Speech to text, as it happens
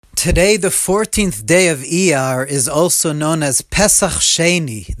Today, the 14th day of Iyar is also known as Pesach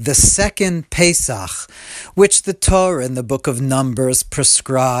Sheni, the second Pesach, which the Torah in the book of Numbers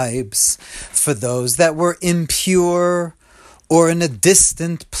prescribes for those that were impure or in a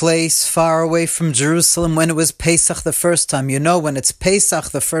distant place far away from Jerusalem when it was Pesach the first time. You know, when it's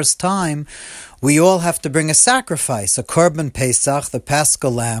Pesach the first time, we all have to bring a sacrifice, a Korban Pesach, the Paschal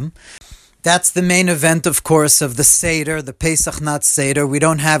Lamb. That's the main event, of course, of the Seder, the Pesach not Seder. We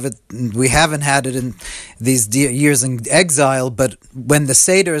haven't had it in these years in exile, but when the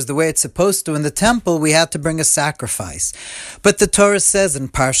Seder is the way it's supposed to in the temple, we had to bring a sacrifice. But the Torah says in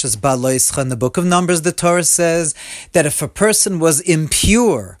Parshas Ba'aloscha, in the book of Numbers, the Torah says that if a person was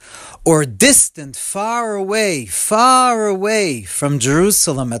impure or distant, far away from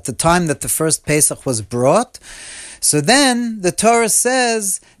Jerusalem at the time that the first Pesach was brought, so then the Torah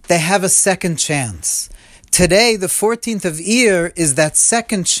says they have a second chance. Today, the 14th of Iyar, is that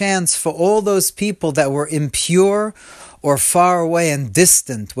second chance for all those people that were impure or far away and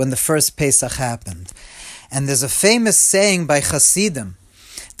distant when the first Pesach happened. And there's a famous saying by Hasidim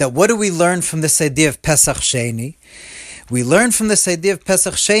that what do we learn from this idea of Pesach Sheni? We learn from this idea of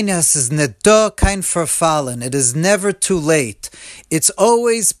Pesach Sheni as is nedo kein verfallen. It is never too late. It's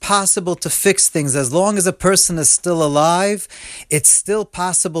always possible to fix things. As long as a person is still alive, it's still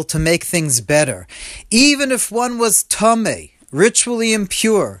possible to make things better. Even if one was tameh, ritually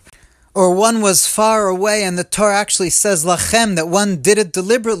impure, or one was far away, and the Torah actually says lachem, that one did it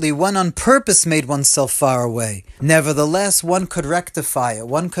deliberately, one on purpose made oneself far away. Nevertheless, one could rectify it.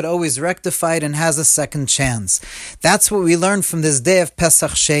 One could always rectify it and has a second chance. That's what we learn from this day of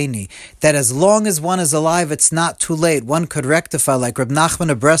Pesach Sheni, that as long as one is alive, it's not too late. One could rectify, like Reb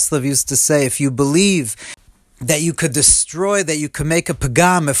Nachman of Breslov used to say, if you believe that you could destroy, that you could make a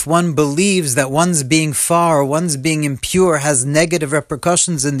pagam, if one believes that one's being far or one's being impure has negative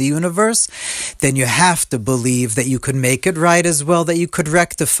repercussions in the universe, then you have to believe that you could make it right as well, that you could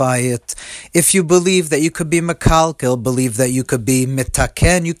rectify it. If you believe that you could be mekalkel, believe that you could be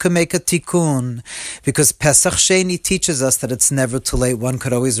mitaken, you could make a tikkun, because Pesach Sheni teaches us that it's never too late, one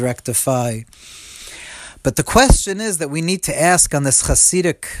could always rectify. But the question is that we need to ask on this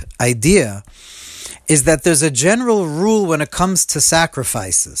Hasidic idea is that there's a general rule when it comes to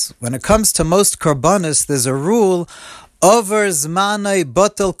sacrifices. When it comes to most korbanos, there's a rule, over zmanai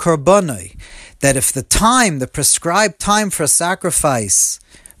batel korbanai, that if the prescribed time for a sacrifice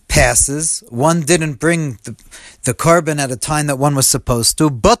passes, one didn't bring the korban at a time that one was supposed to,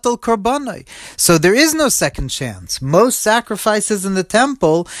 batel korbanai. So there is no second chance. Most sacrifices in the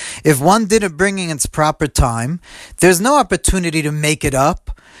temple, if one didn't bring in its proper time, there's no opportunity to make it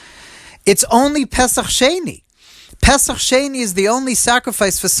up. It's only Pesach Sheni. Pesach Sheni is the only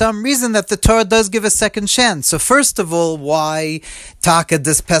sacrifice for some reason that the Torah does give a second chance. So first of all, why Taka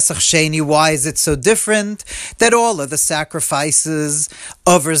does Pesach Sheni? Why is it so different? That all of the sacrifices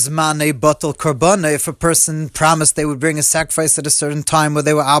over Zmanei Batel Korbana, if a person promised they would bring a sacrifice at a certain time where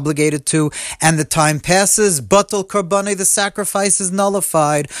they were obligated to, and the time passes, Batel Korbana, the sacrifice is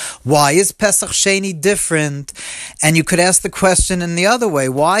nullified. Why is Pesach Sheni different? And you could ask the question in the other way.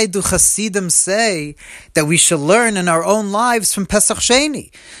 Why do Hasidim say that we should learn in our own lives from Pesach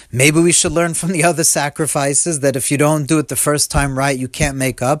Sheni? Maybe we should learn from the other sacrifices that if you don't do it the first time right, you can't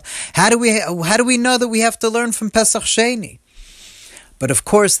make up. How do we know that we have to learn from Pesach Sheni? But of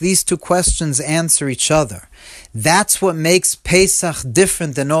course, these two questions answer each other. That's what makes Pesach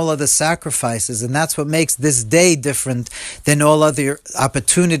different than all other sacrifices, and that's what makes this day different than all other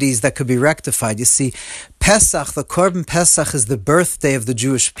opportunities that could be rectified. You see, Pesach, the Korban Pesach, is the birthday of the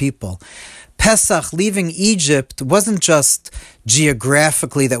Jewish people. Pesach, leaving Egypt, wasn't just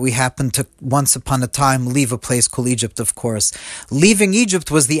geographically that we happened to once upon a time leave a place called Egypt, of course. Leaving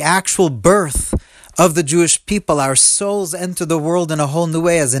Egypt was the actual birth of the Jewish people. Our souls entered the world in a whole new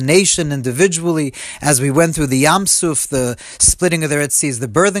way as a nation, individually, as we went through the Yam Suf, the splitting of the Red Sea, the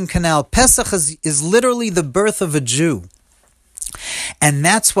birthing canal. Pesach is literally the birth of a Jew. And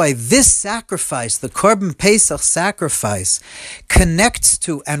that's why this sacrifice, the Korban Pesach sacrifice, connects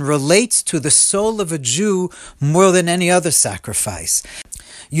to and relates to the soul of a Jew more than any other sacrifice.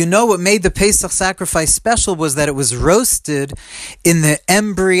 You know what made the Pesach sacrifice special was that it was roasted in the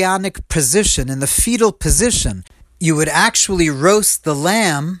embryonic position, in the fetal position. You would actually roast the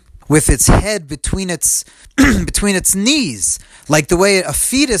lamb with its head between its between its knees, like the way a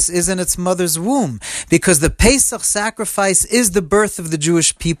fetus is in its mother's womb, because the Pesach sacrifice is the birth of the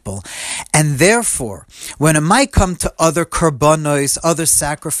Jewish people. And therefore, when it might come to other korbanos, other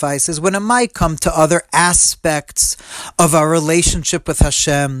sacrifices, when it might come to other aspects of our relationship with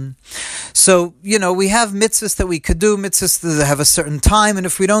Hashem, so, we have mitzvahs that we could do, mitzvahs that have a certain time, and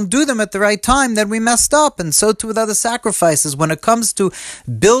if we don't do them at the right time, then we messed up. And so too with other sacrifices. When it comes to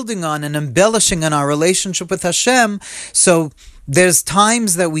building on and embellishing on our relationship with Hashem, so there's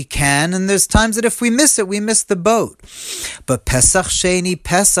times that we can, and there's times that if we miss it, we miss the boat. But Pesach Sheni,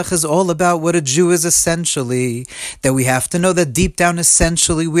 Pesach is all about what a Jew is essentially, that we have to know that deep down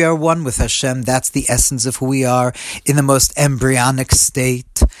essentially we are one with Hashem. That's the essence of who we are in the most embryonic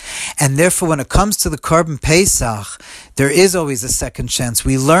state. And therefore, when it comes to the Korban Pesach, there is always a second chance.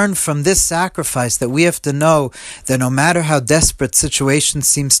 We learn from this sacrifice that we have to know that no matter how desperate situation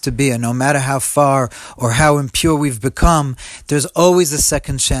seems to be, and no matter how far or how impure we've become, there's always a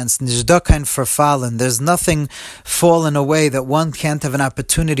second chance. Nishdakan verfallen. There's nothing fallen away that one can't have an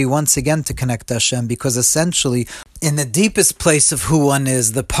opportunity once again to connect to Hashem, because essentially, in the deepest place of who one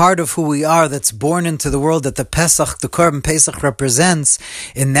is, the part of who we are that's born into the world that the Korban Pesach represents,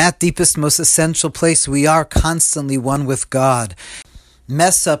 in that deepest, most essential place, we are constantly one with God.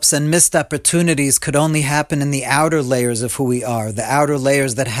 Mess-ups and missed opportunities could only happen in the outer layers of who we are, the outer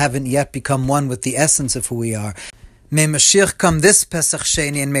layers that haven't yet become one with the essence of who we are. May Mashiach come this Pesach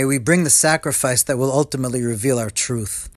Sheni, and may we bring the sacrifice that will ultimately reveal our truth.